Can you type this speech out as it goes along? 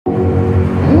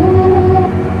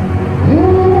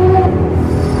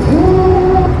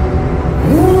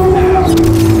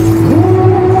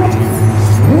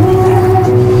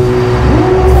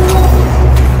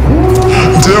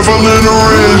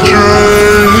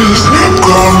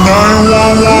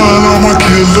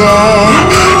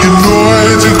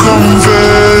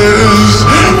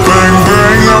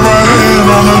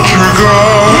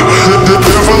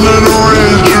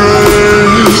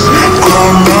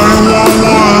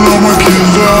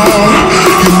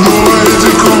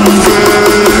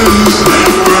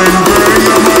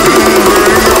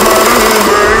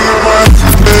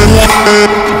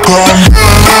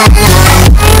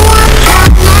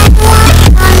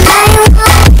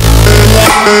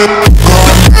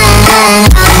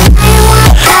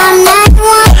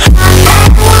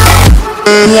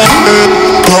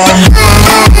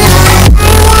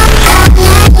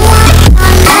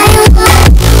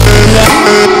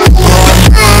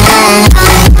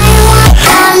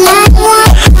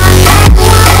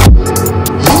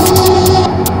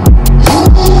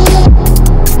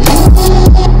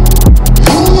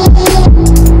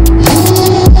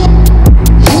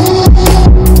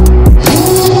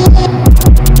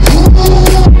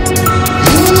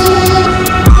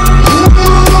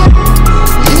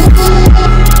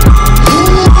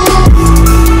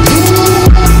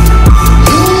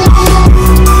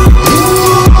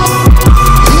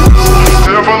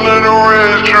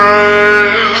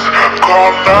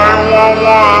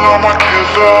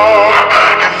You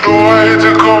know I hate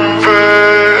to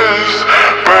confess.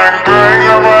 Bang, bang,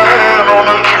 got my hand on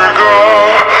the trigger.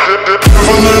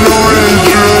 Devil in a red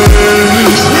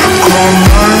dress. Call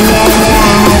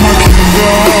 911 on my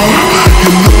keyboard. You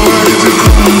know I hate to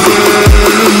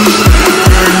confess.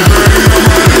 Bang, bang,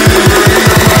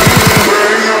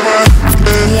 got my hand,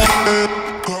 bang,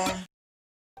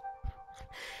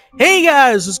 Hey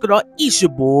guys, what's going on? It's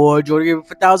your boy Jordan Gamer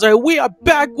 4000. We are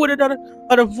back with another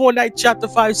Fortnite Chapter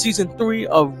 5 Season 3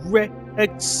 of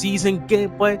Red Season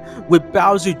gameplay with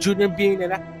Bowser Jr. being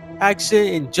in action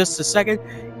in just a second.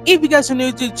 If you guys are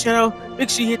new to the channel, make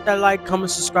sure you hit that like,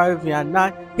 comment, subscribe if you are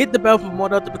not. Hit the bell for more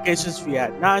notifications if you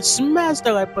had not. Smash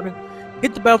the like button.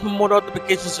 Hit the bell for more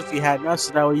notifications if you had not,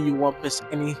 so that way you won't miss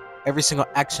every single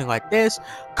action like this.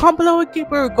 Comment below and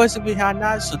keep a request if you have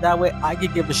not, so that way I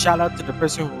can give a shout out to the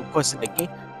person who requested the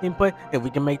gameplay and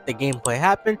we can make the gameplay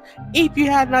happen. If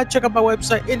you have not, check out my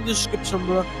website in the description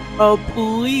below. Oh,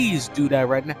 please do that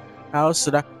right now, so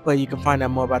that way you can find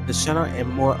out more about this channel and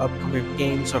more upcoming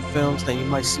games or films that you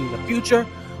might see in the future.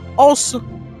 Also,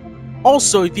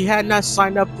 if you had not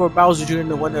signed up for Bowser Jr.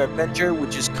 The Wonder Adventure,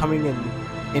 which is coming in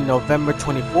November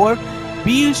 24th,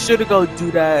 be sure to go do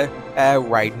that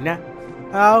right now.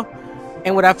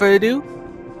 And without further ado,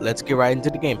 let's get right into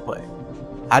the gameplay.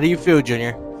 How do you feel,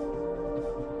 Junior?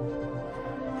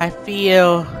 I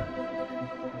feel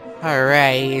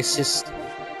alright. It's just,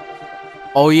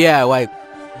 oh yeah, like,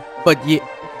 but yeah,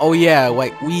 oh yeah,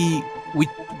 like we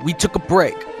took a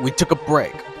break.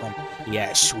 Like,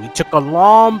 yes, we took a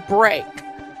long break.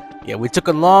 Yeah, we took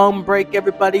a long break,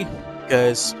 everybody,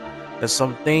 because there's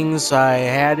some things I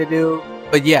had to do.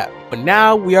 But yeah, but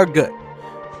now we are good.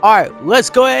 Alright, let's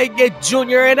go ahead and get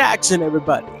Junior in action,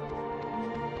 everybody.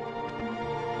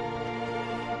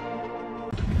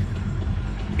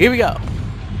 Here we go.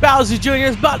 Bowser Jr.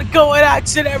 is about to go in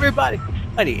action, everybody.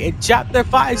 In Chapter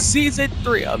 5, Season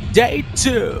 3 of Day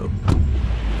 2.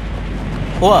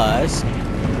 Plus,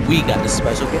 we got a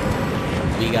special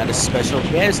guest. We got a special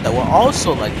guest that will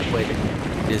also like to play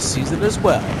this season as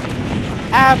well.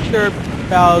 After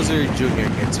Bowser Jr.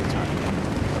 gets a turn.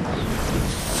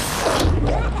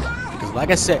 Because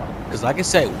like I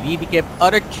said, we need to give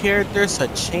other characters a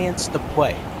chance to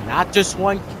play. Not just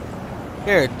one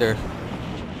character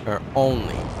or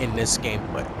only in this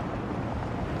gameplay.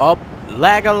 Up,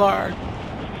 lag alert.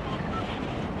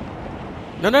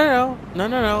 No.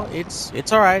 It's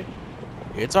alright.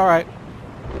 It's alright.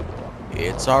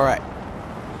 It's alright.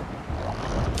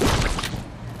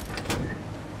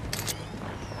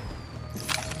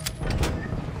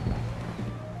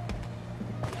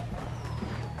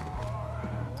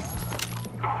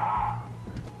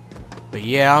 But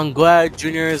yeah, I'm glad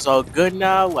Junior is all good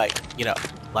now. Like, you know,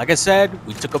 like I said,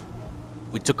 we took a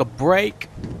break.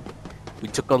 We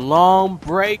took a long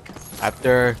break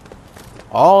after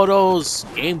all those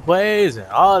gameplays and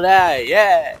all that.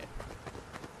 Yeah.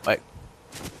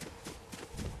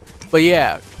 But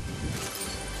yeah,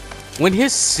 when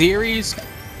his series,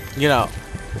 you know,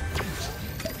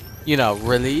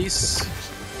 release,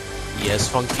 yes,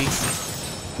 Funky,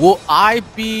 will I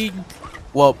be,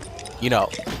 well, you know,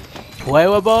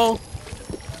 playable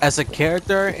as a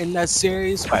character in that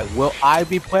series? Like, will I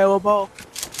be playable?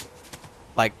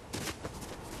 Like,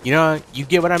 you know, you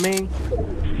get what I mean?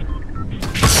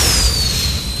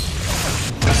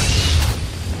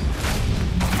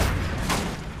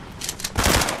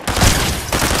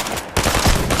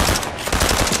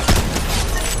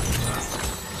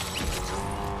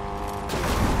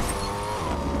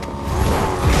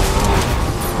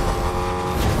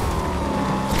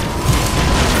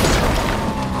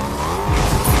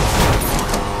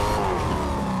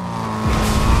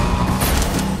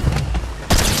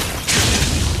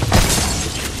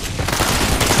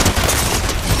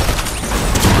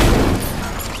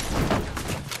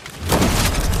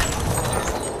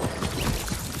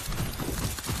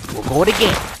 Go it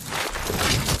again.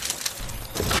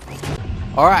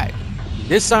 Alright,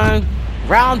 this time,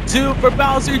 round 2 for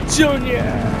Bowser Jr.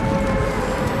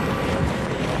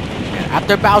 And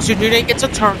after Bowser Jr. gets a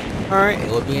turn, it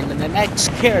will be in the next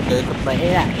character to play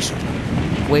in action.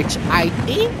 Which I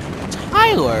think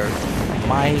Tyler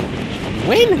might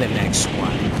win in the next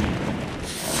one.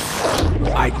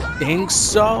 I think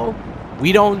so.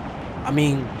 We don't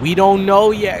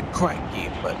know yet, Cranky,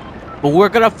 but we're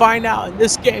gonna find out in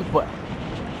this gameplay.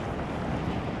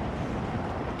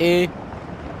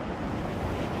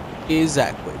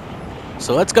 Exactly.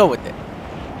 So let's go with it.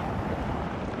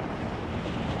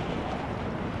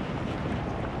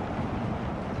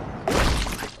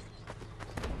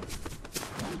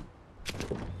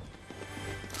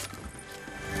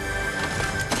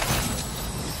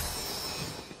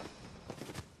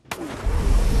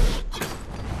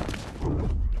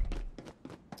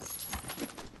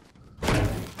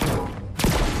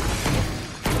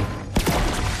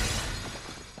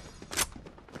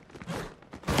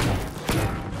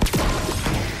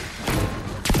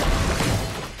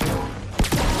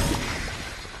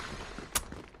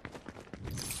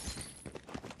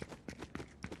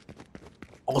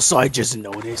 Also, I just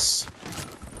noticed.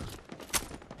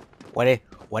 What is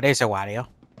it, Wario?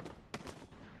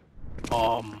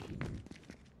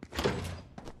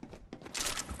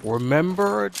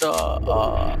 Remember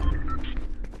the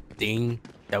thing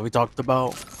that we talked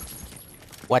about?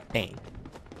 What thing?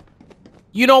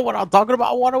 You know what I'm talking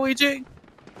about, Waluigi?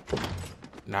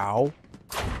 No.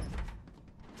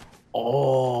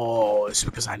 Oh, it's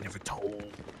because I never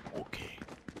told. Okay.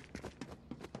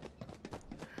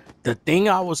 The thing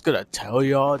I was gonna tell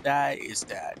y'all that is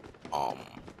that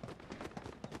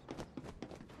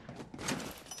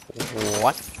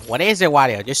what is it,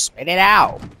 Wario? Just spit it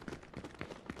out.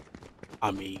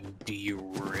 I mean, do you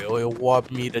really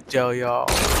want me to tell y'all?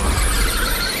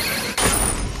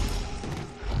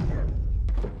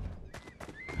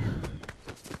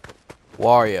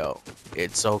 Wario,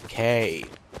 it's okay.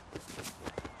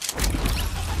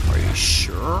 Are you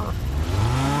sure?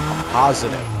 I'm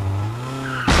positive.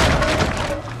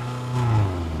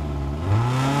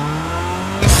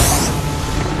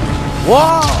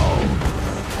 Whoa!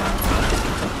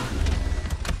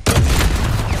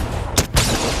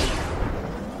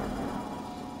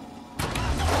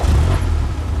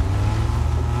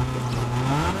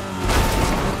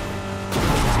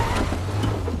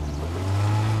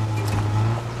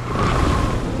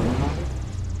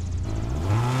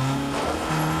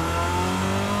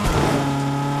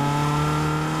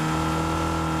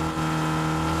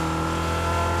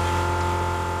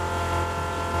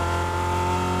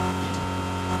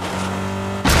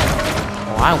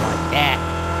 I want that.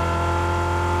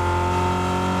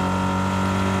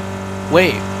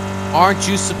 Wait, aren't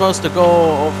you supposed to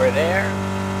go over there?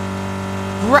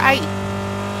 Right.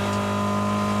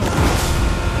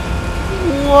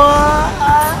 What?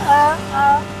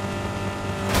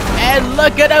 And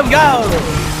look at him go.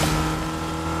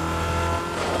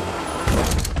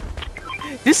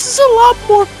 This is a lot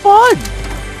more fun.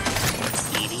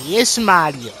 It is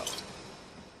Mario.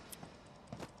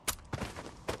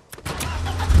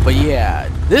 But yeah,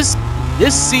 this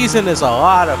season is a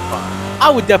lot of fun. I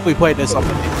would definitely play this on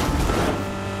the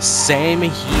day. Same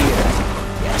here.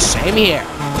 Yeah, same here.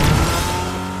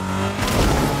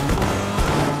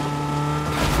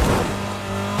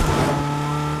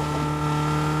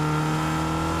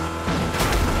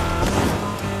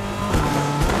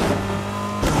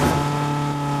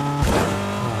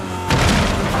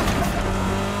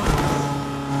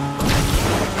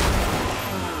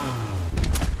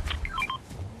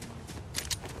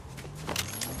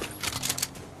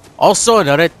 Also,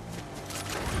 another.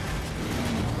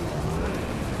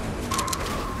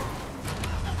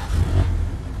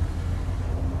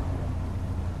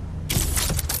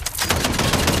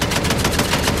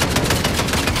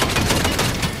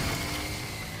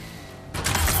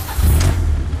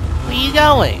 Where you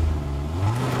going?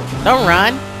 Don't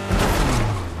run.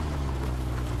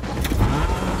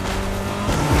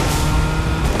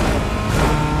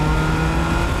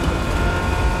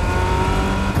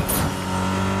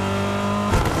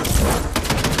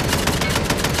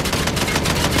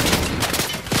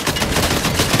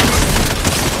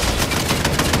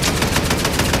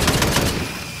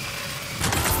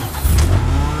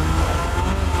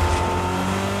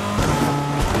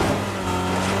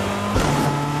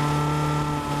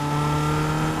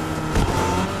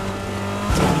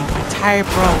 Tire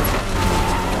broke.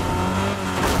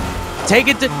 Take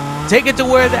it to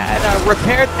where that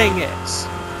repair thing is.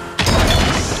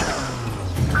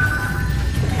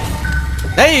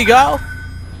 There you go.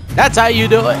 That's how you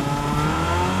do it.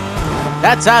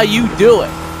 That's how you do it.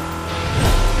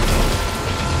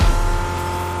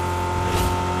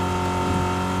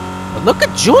 But look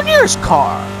at Junior's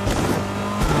car.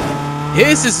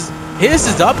 His is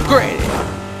upgraded.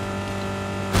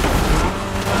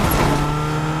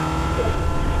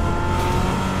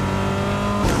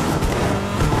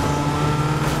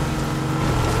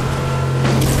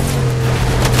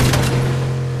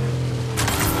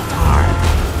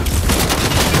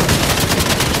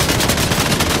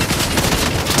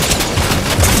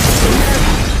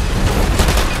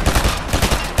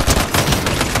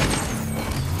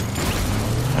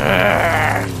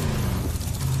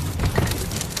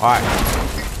 Alright.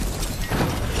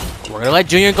 We're gonna let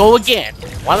Junior go again.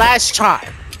 One last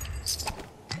time.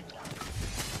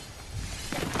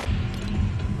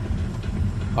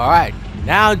 Alright.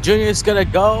 Now Junior's gonna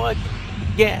go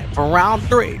again for round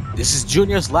 3. This is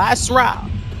Junior's last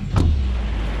round.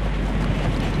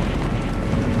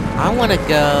 I wanna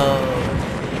go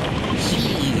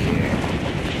here.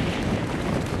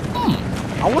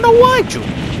 I wonder why,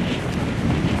 Junior.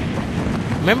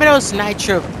 Remember those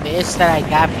nitro fists that I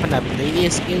got from the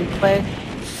previous gameplay?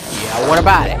 Yeah, what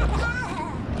about it?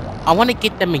 I want to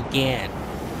get them again,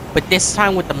 but this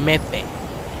time with the mythic.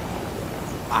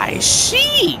 I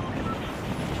see.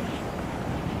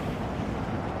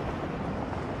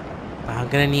 I'm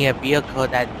gonna need a vehicle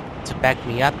to back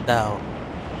me up, though.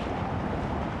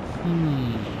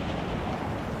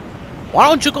 Why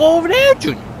don't you go over there,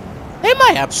 Junior? They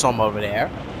might have some over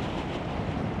there.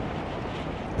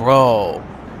 Bro,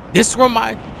 this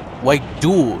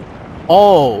dude.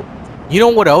 Oh, you know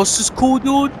what else is cool,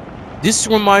 dude? This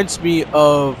reminds me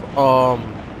of one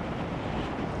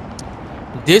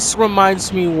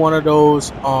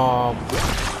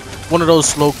of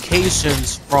those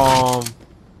locations from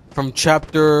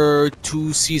chapter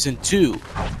 2 season 2.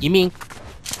 You mean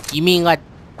like,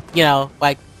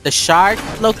 like the shark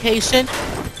location?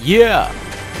 Yeah.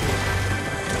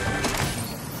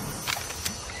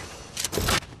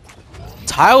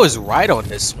 Tile is right on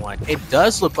this one. It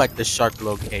does look like the shark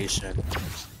location.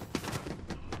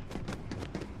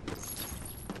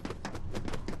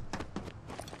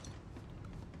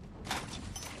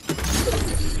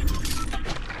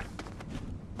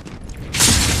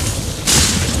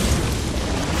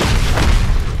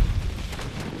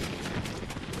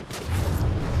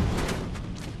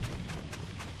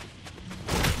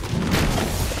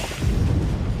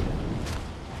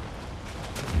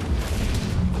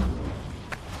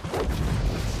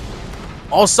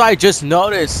 Also, I just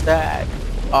noticed that,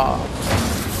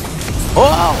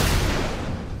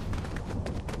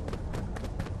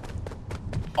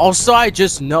 Also, I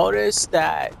just noticed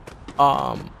that,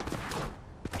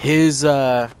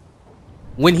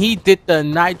 when he did the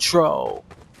nitro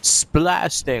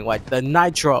splash thing, like the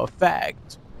nitro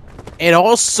effect, it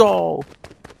also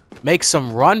makes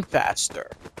him run faster.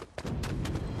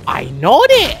 I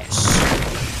noticed!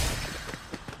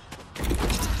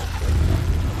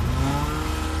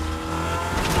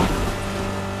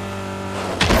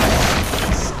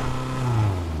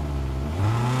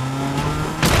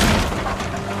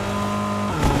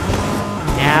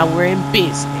 Now we're in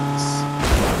business.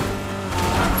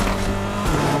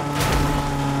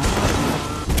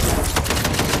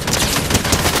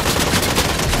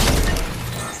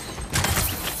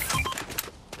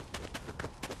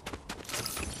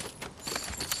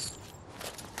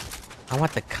 I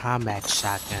want the combat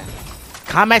shotgun.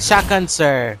 Combat shotguns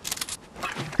are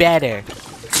better.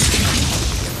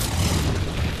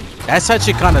 That's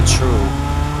actually kind of true.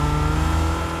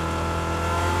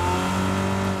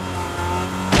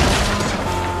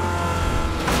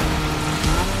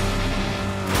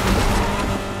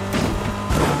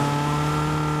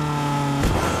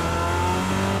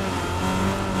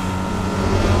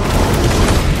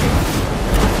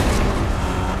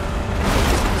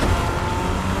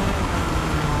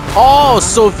 Oh,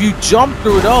 so if you jump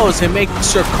through those, it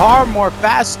makes your car more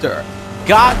faster.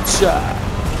 Gotcha.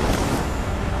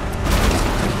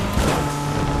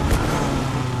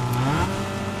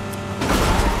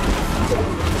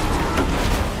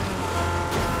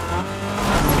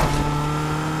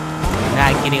 You're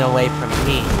not getting away from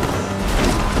me.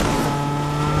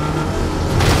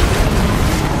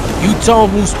 You tell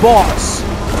him who's boss.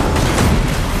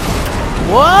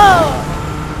 Whoa!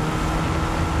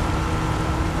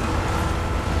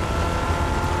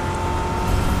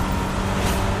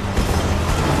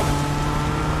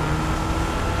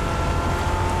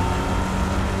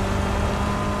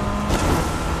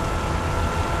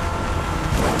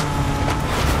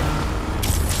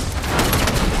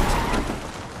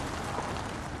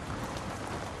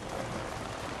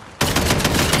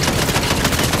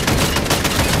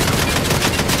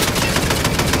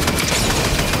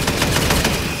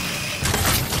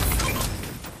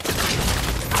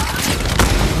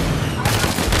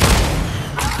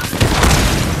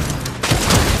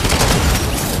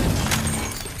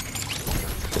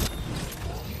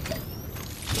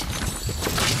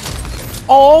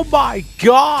 Oh my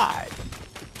god!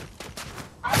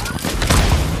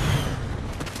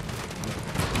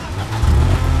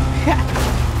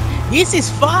 This is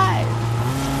fun!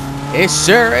 It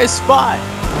sure is fun!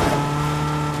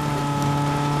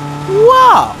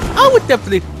 Wow! I would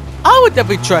definitely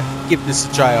give this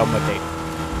a try on my day.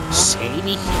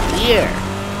 Shady here.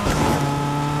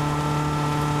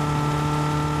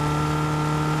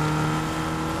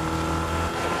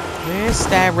 Where's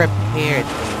that repair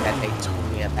thing that they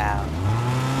told me about?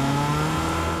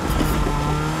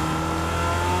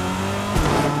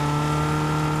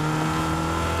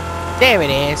 There it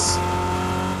is.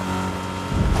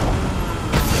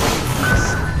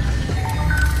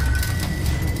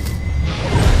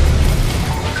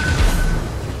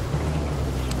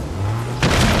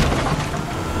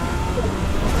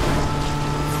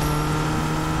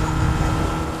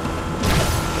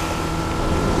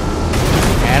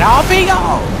 And off he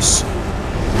goes.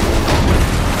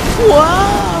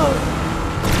 Whoa!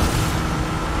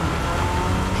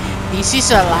 This is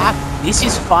a lot. This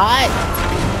is fun.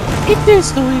 It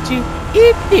is, Luigi.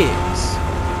 It is.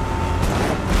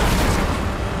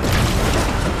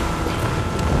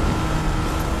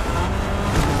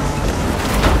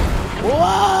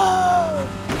 Whoa!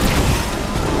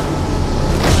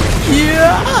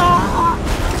 Yeah!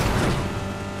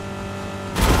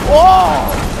 Whoa!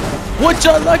 Would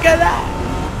you look at that?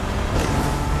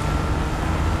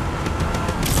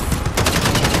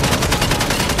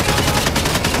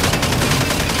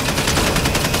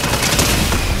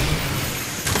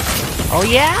 Oh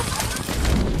yeah?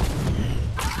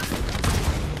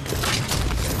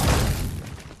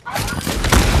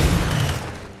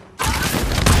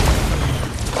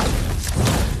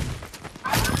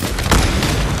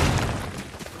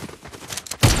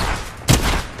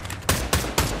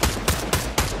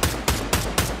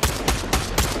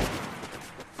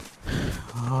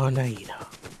 Oh, no, you know.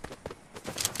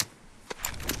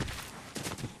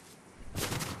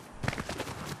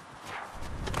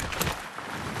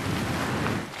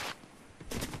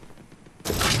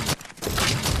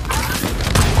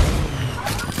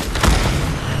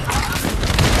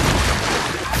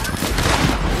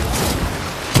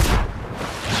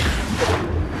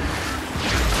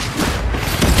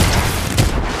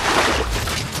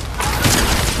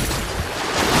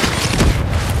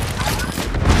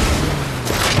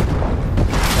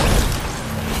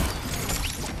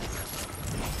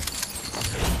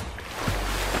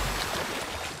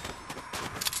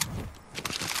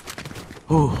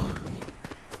 Ooh.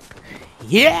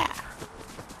 Yeah!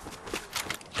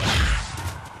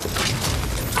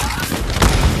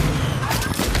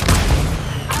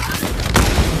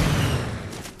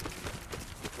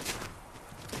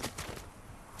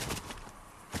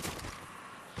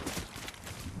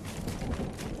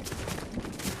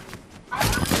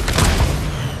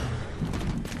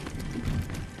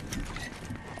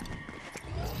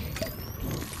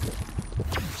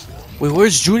 Wait,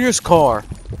 where's Junior's car?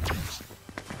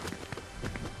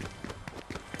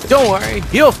 Don't worry,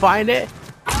 he'll find it.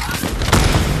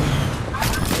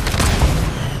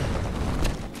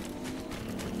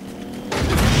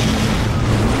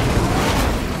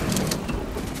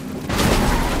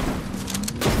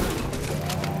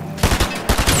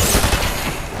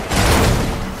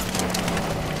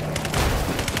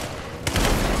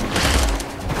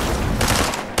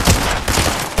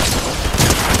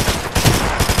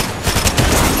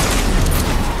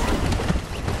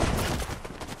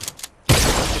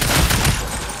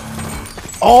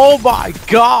 Oh my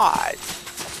god!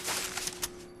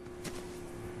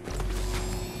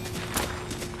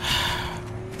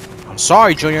 I'm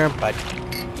sorry, Junior, but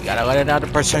you gotta let another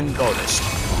person go this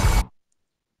time.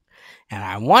 And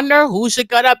I wonder who's it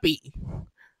gonna be.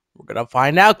 We're gonna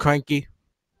find out, Cranky.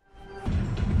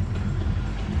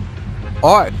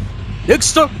 Alright,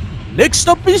 next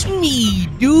up is me,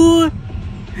 dude.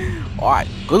 Alright,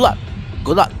 good luck.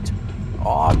 Good luck.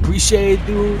 Oh, appreciate it,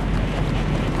 dude.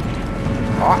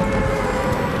 Alright.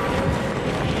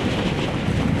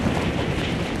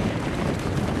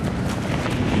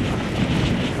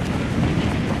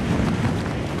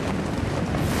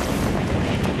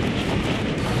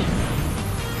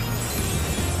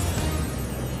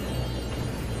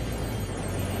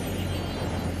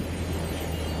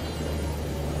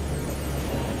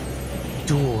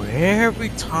 Dude, every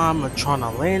time I'm trying to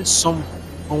land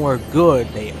somewhere good,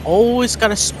 they always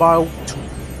gotta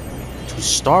to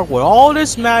start with all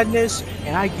this madness,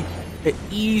 and I get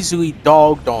easily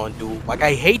dogged on, dude. Like,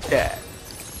 I hate that.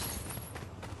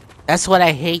 That's what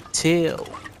I hate too.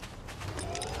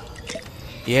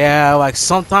 Yeah, like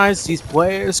sometimes these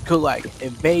players could like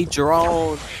invade your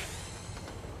own.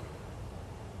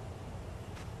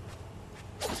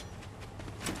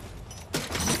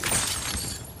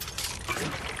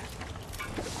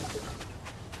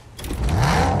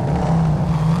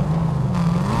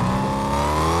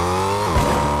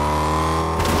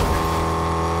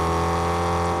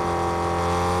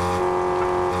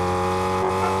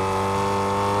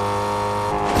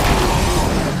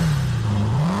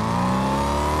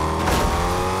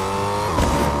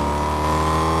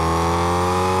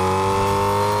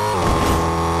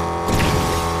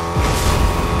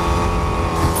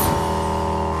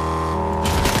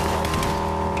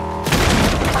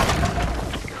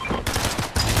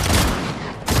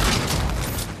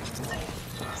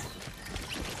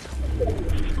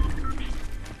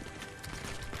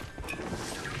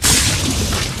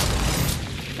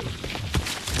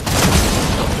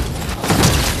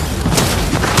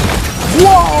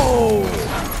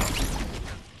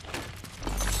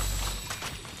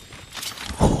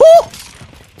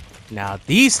 Now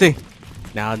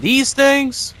these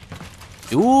things,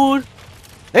 dude,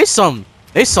 they something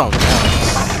else.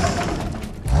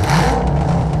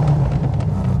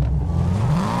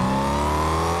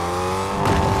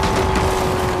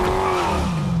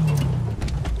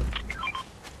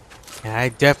 And I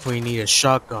definitely need a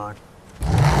shotgun.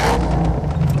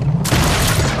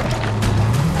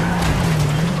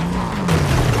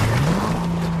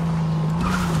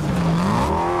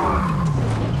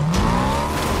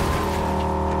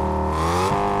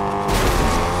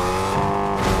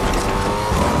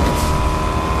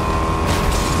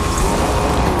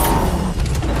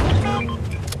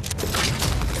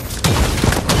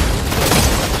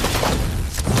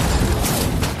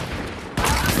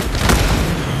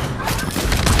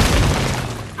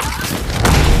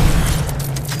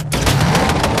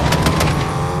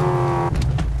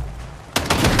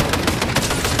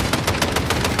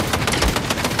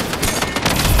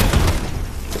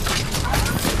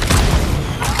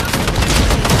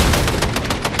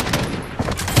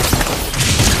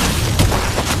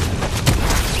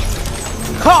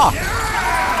 Ha!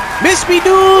 Miss me,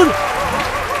 dude!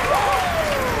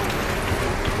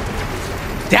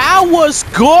 That was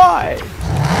good!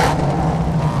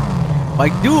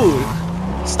 Like, dude,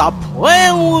 stop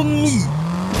playing with me!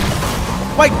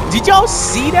 Like, did y'all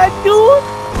see that, dude?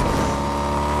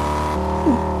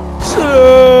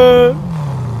 Sir!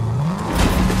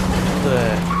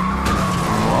 The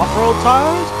off-road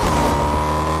tires?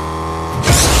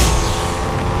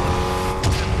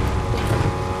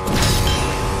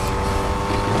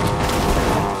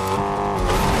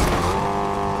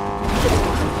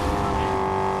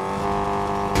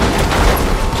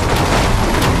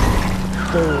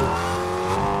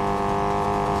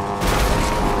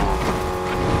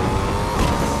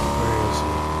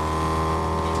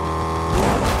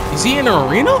 Is he in an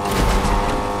arena?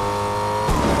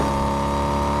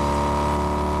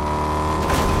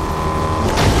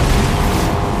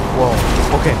 Whoa,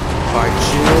 okay. Alright,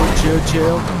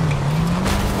 chill.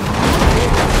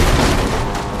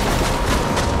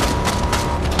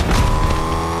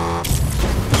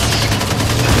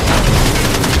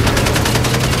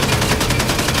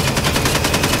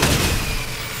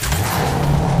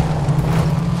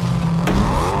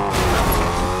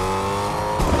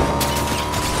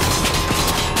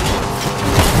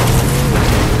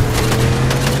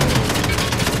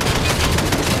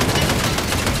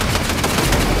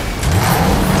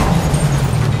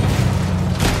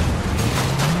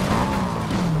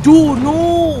 Dude,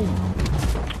 no!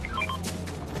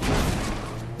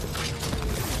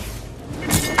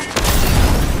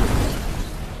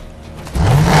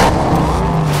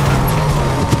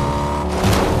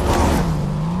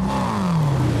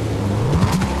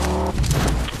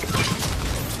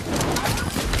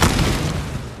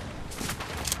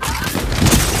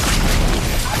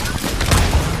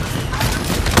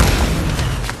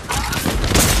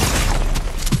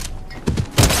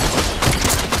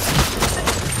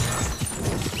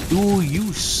 Dude,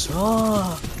 you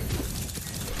suck.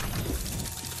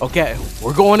 Okay,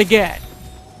 we're going again.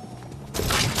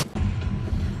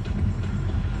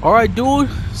 Alright, dude.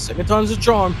 Second time's a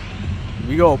charm. Here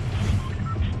we go.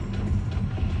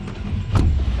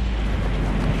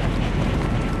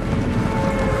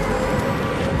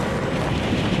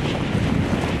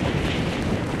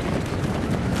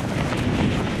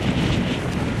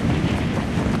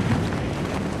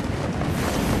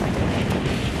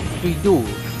 Hey,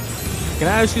 dude. Can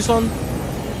I ask you something?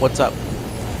 What's up?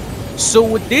 So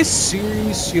with this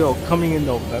series, coming in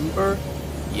November,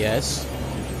 yes,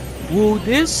 will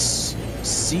this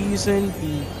season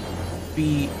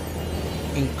be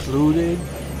included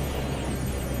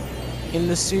in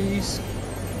the series?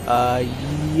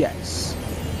 Yes.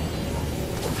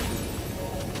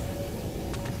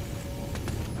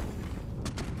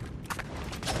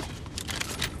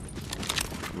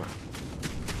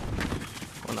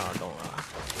 Oh no, don't.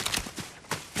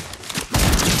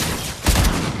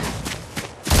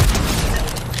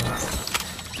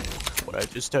 What I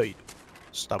just tell you?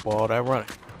 Stop all that running.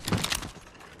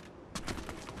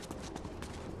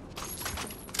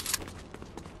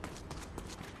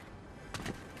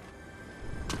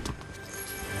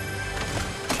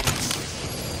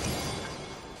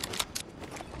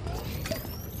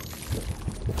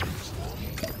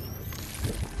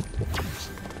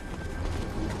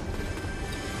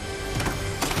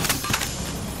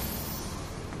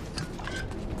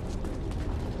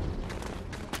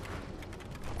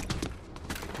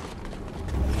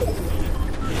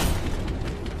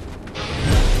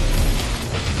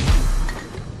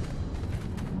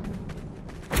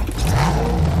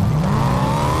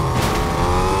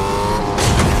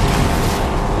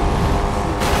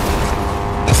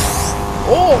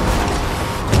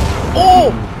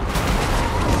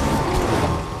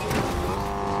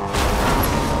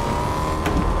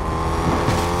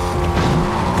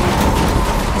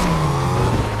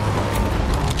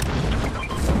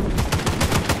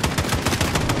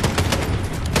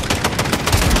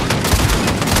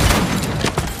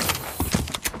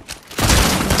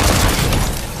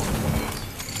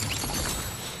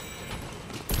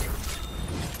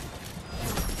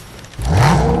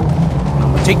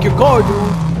 take your car,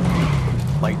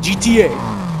 dude. Like GTA.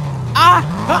 Ah!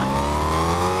 Ha.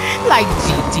 Like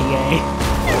GTA.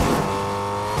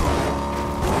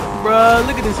 Bruh,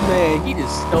 look at this man. He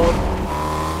just stole.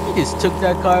 He just took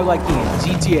that car like he in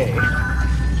GTA.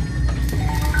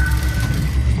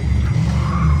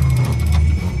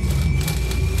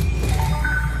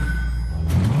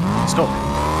 Let's go.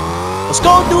 Let's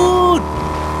go, dude!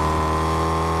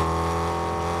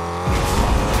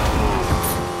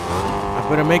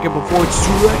 I better make it before it's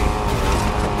too late.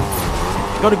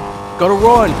 Gotta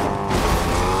run.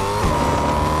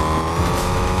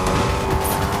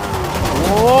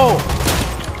 Whoa!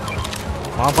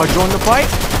 Mind if I join the fight?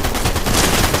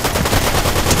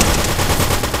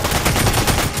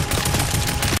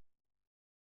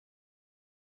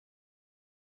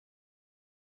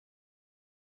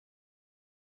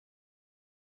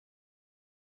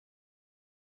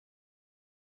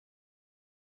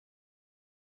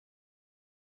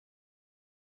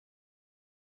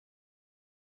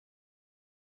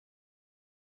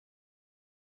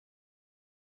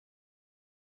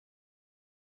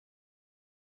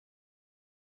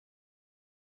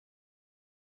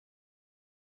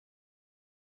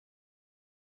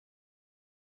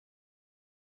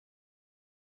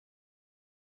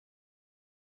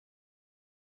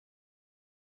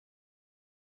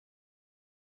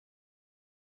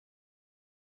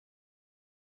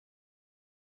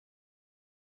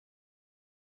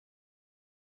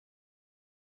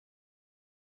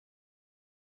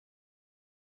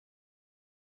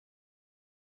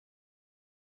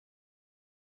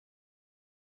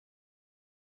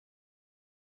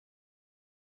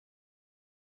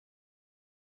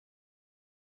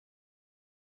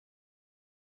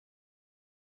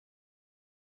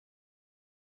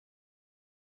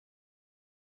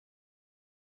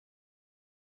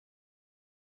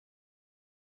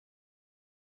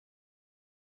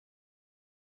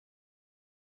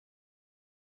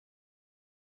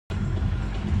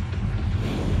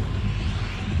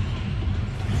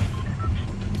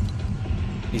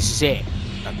 This is it.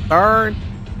 The third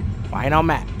final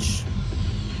match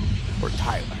for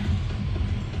Tyler.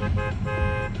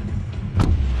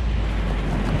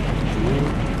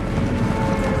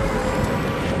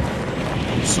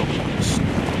 I'm so close.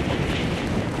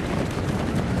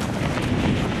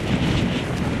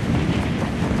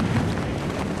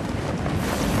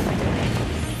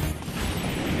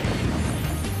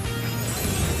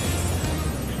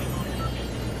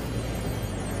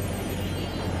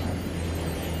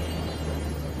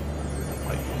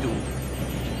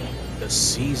 The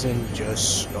season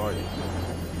just started.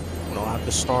 We don't have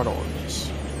to start all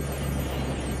this.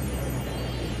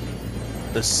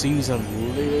 The season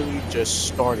literally just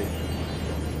started.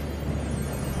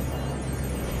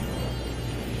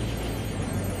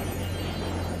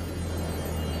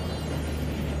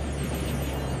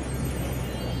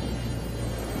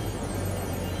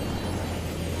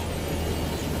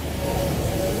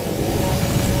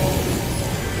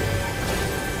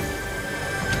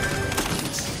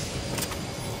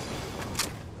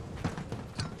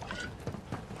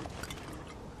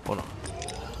 Hold on.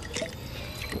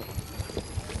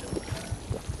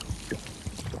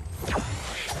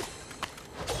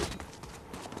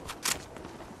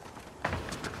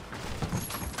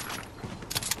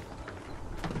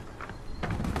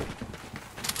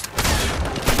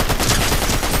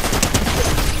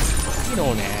 Get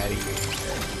on out of here.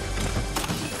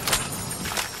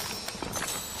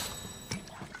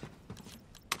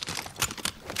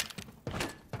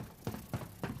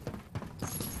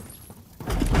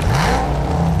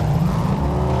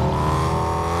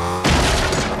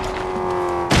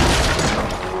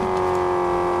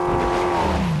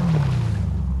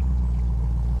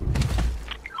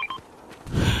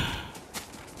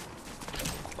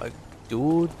 Like,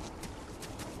 dude.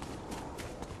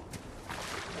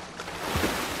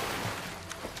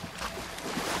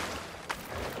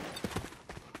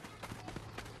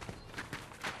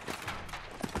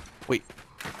 Wait.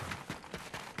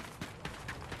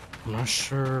 I'm not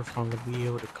sure if I'm gonna be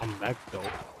able to come back though.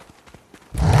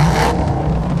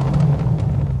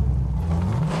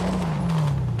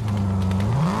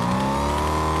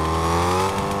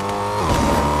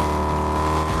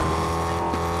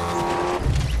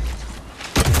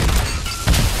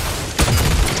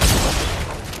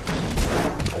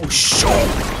 Oh, shit.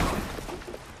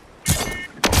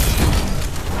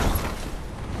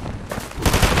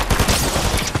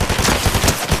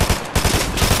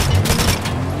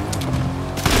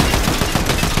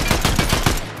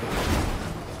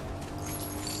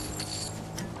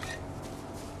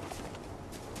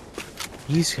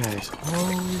 These guys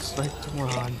always like to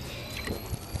run.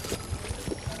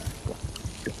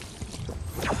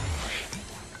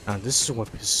 This is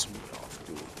what pisses me off,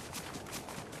 dude.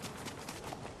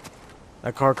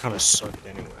 That car kind of sucked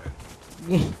anyway.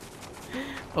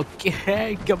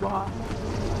 Okay, come on.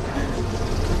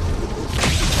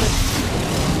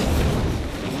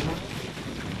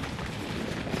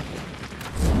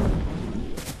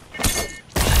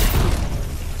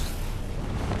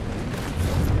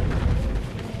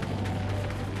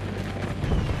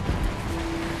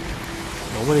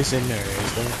 Nobody's in there,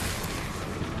 is there?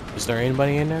 Is there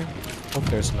anybody in there? Hope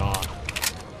there's not.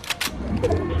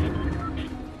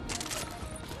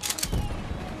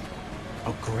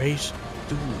 Oh, great,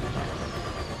 dude.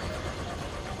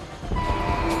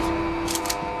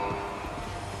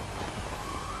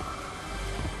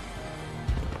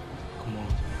 Come on.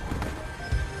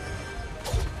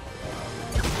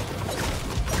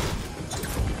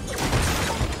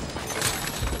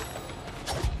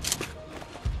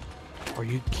 Are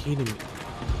you kidding me?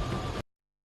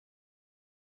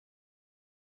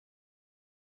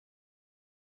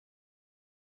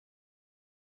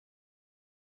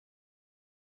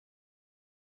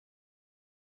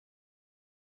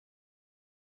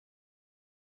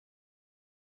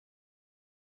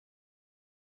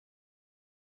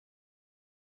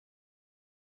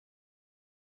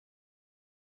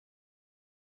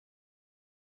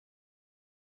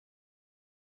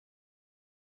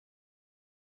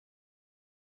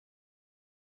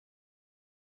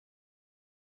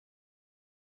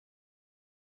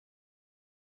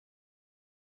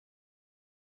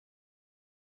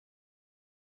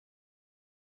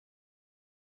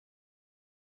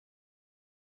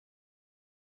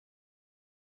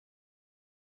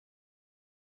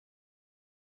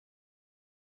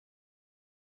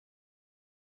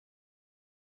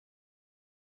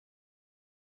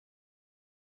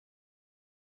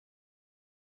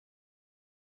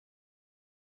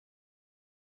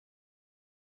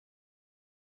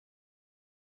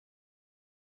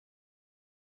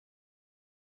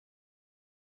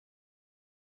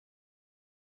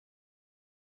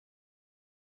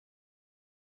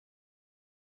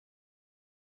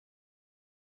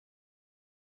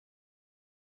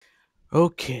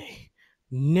 Okay,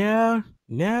 now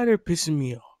they're pissing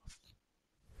me off.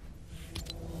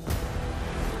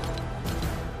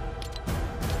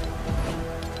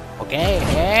 Okay,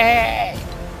 hey,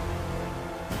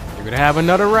 you're gonna have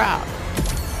another route.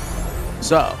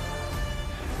 So,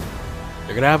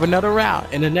 you're gonna have another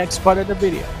route in the next part of the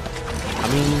video. I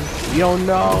mean, we don't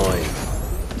know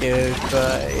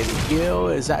if Gil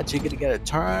is actually gonna get a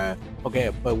turn.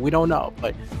 Okay, but we don't know.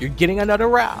 But you're getting another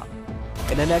route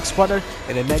in the next part of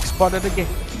the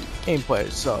gameplay.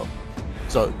 So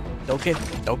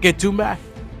don't get too mad.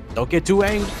 Don't get too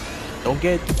angry. Don't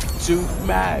get too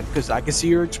mad, because I can see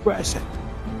your expression.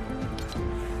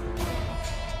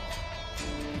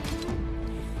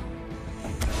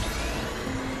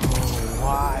 Oh,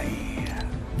 why?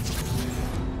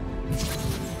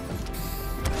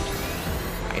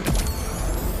 I know.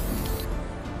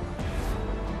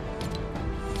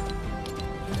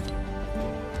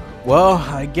 Well,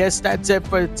 I guess that's it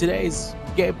for today's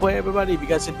gameplay, everybody. If you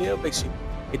guys enjoyed, make sure you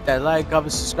hit that like,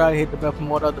 comment, subscribe, hit the bell for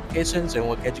more notifications, and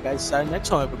we'll catch you guys next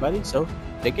time, everybody. So,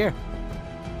 take care.